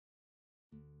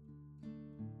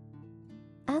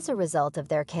As a result of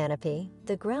their canopy,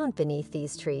 the ground beneath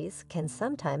these trees can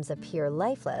sometimes appear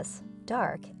lifeless,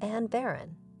 dark, and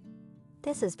barren.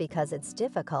 This is because it's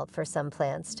difficult for some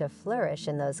plants to flourish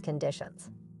in those conditions.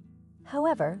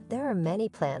 However, there are many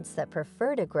plants that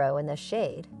prefer to grow in the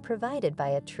shade provided by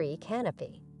a tree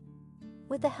canopy.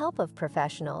 With the help of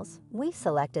professionals, we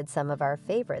selected some of our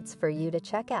favorites for you to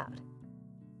check out.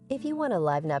 If you want to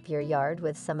liven up your yard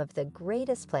with some of the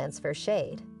greatest plants for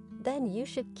shade, then you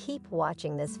should keep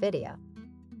watching this video.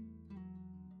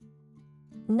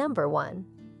 Number 1.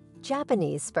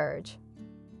 Japanese Spurge.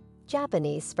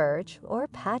 Japanese Spurge, or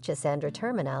Pachysandra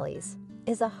terminalis,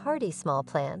 is a hardy small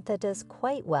plant that does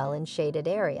quite well in shaded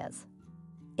areas.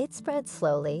 It spreads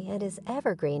slowly and is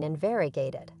evergreen and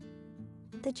variegated.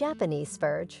 The Japanese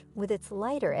Spurge, with its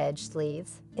lighter-edged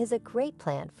leaves, is a great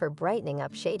plant for brightening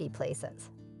up shady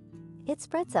places. It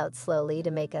spreads out slowly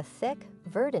to make a thick,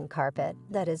 verdant carpet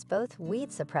that is both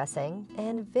weed-suppressing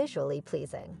and visually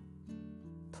pleasing.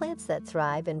 Plants that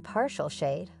thrive in partial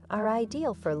shade are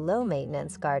ideal for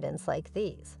low-maintenance gardens like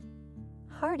these.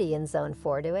 Hardy in zone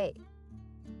 4 to 8.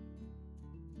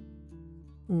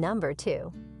 Number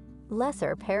 2.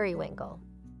 Lesser Periwinkle.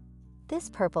 This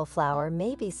purple flower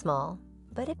may be small,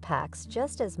 but it packs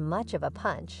just as much of a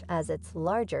punch as its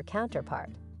larger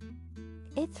counterpart.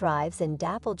 It thrives in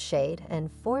dappled shade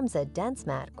and forms a dense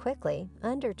mat quickly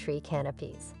under tree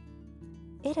canopies.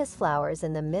 It has flowers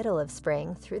in the middle of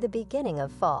spring through the beginning of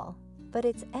fall, but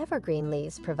its evergreen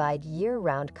leaves provide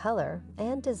year-round color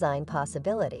and design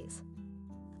possibilities.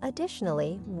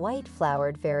 Additionally,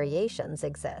 white-flowered variations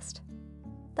exist.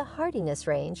 The hardiness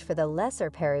range for the lesser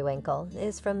periwinkle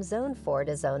is from zone 4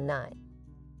 to zone 9.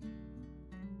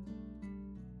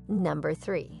 Number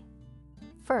 3.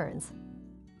 Ferns.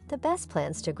 The best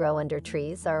plants to grow under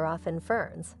trees are often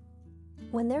ferns.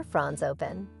 When their fronds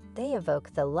open, they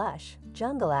evoke the lush,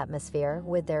 jungle atmosphere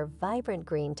with their vibrant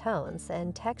green tones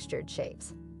and textured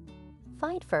shapes.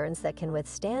 Find ferns that can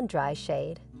withstand dry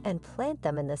shade and plant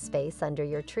them in the space under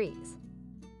your trees.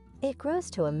 It grows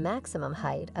to a maximum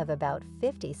height of about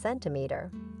 50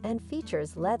 centimeters and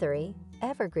features leathery,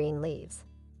 evergreen leaves.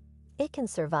 It can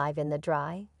survive in the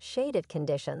dry, shaded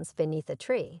conditions beneath a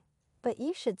tree, but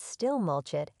you should still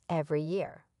mulch it every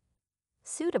year.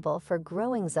 Suitable for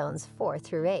growing zones 4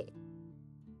 through 8.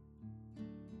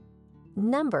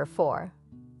 Number 4.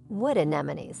 Wood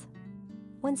anemones.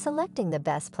 When selecting the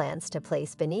best plants to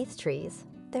place beneath trees,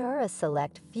 there are a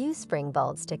select few spring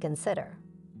bulbs to consider.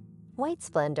 White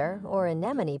splendor, or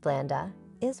anemone blanda,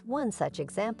 is one such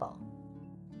example.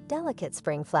 Delicate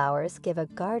spring flowers give a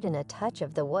garden a touch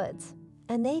of the woods,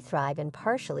 and they thrive in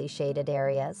partially shaded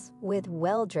areas with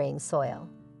well-drained soil.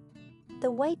 The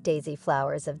white daisy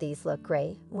flowers of these look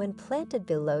great when planted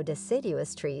below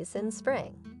deciduous trees in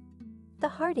spring. The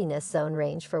hardiness zone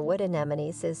range for wood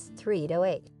anemones is 3 to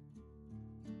 8.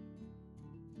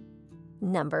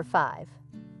 Number 5.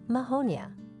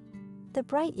 Mahonia. The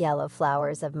bright yellow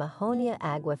flowers of Mahonia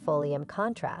aguifolium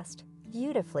contrast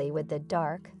beautifully with the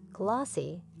dark,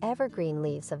 glossy, evergreen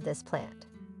leaves of this plant.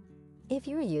 If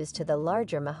you're used to the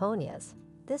larger Mahonias,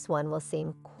 this one will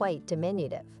seem quite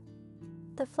diminutive.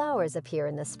 The flowers appear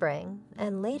in the spring,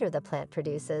 and later the plant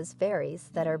produces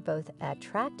berries that are both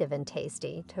attractive and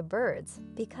tasty to birds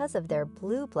because of their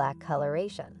blue-black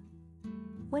coloration.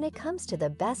 When it comes to the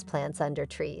best plants under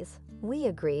trees, we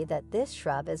agree that this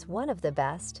shrub is one of the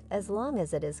best as long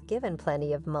as it is given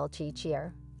plenty of mulch each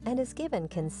year and is given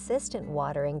consistent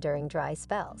watering during dry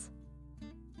spells.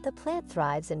 The plant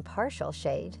thrives in partial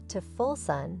shade to full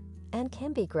sun and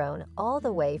can be grown all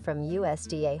the way from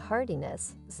USDA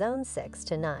hardiness, zone 6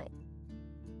 to 9.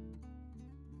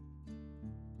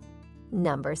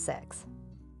 Number 6.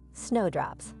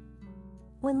 Snowdrops.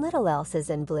 When little else is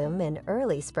in bloom in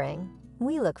early spring,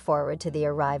 we look forward to the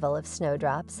arrival of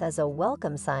snowdrops as a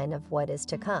welcome sign of what is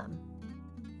to come.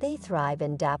 They thrive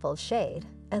in dappled shade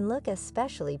and look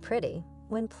especially pretty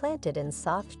when planted in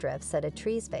soft drifts at a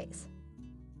tree's base.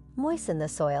 Moisten the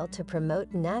soil to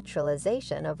promote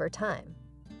naturalization over time.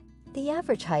 The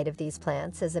average height of these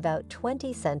plants is about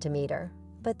 20 centimeters,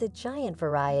 but the giant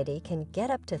variety can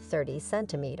get up to 30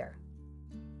 centimeters.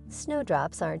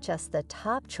 Snowdrops aren't just the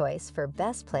top choice for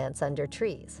best plants under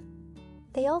trees.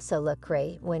 They also look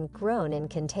great when grown in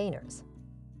containers.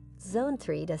 Zone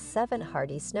 3 to 7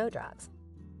 hardy snowdrops.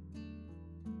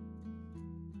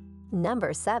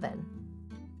 Number 7.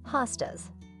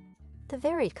 Hostas. The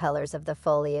varied colors of the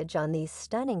foliage on these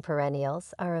stunning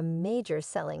perennials are a major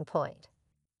selling point.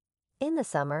 In the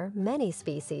summer, many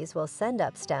species will send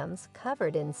up stems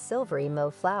covered in silvery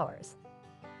mauve flowers.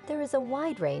 There is a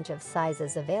wide range of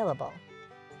sizes available.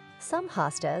 Some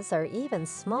hostas are even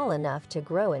small enough to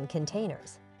grow in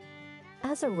containers.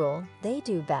 As a rule, they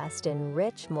do best in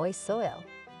rich, moist soil.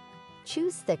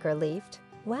 Choose thicker-leafed,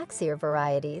 waxier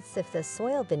varieties if the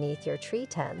soil beneath your tree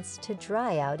tends to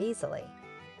dry out easily.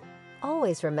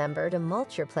 Always remember to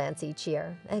mulch your plants each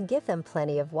year and give them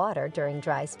plenty of water during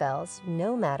dry spells,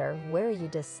 no matter where you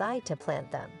decide to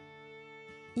plant them.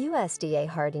 USDA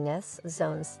hardiness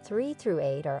zones 3 through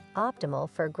 8 are optimal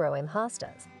for growing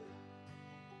hostas.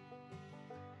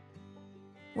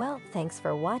 Well, thanks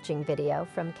for watching video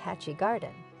from Catchy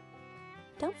Garden.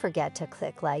 Don't forget to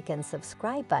click like and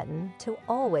subscribe button to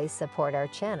always support our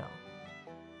channel.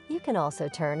 You can also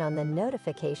turn on the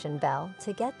notification bell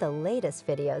to get the latest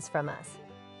videos from us.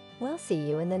 We'll see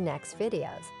you in the next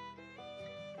videos.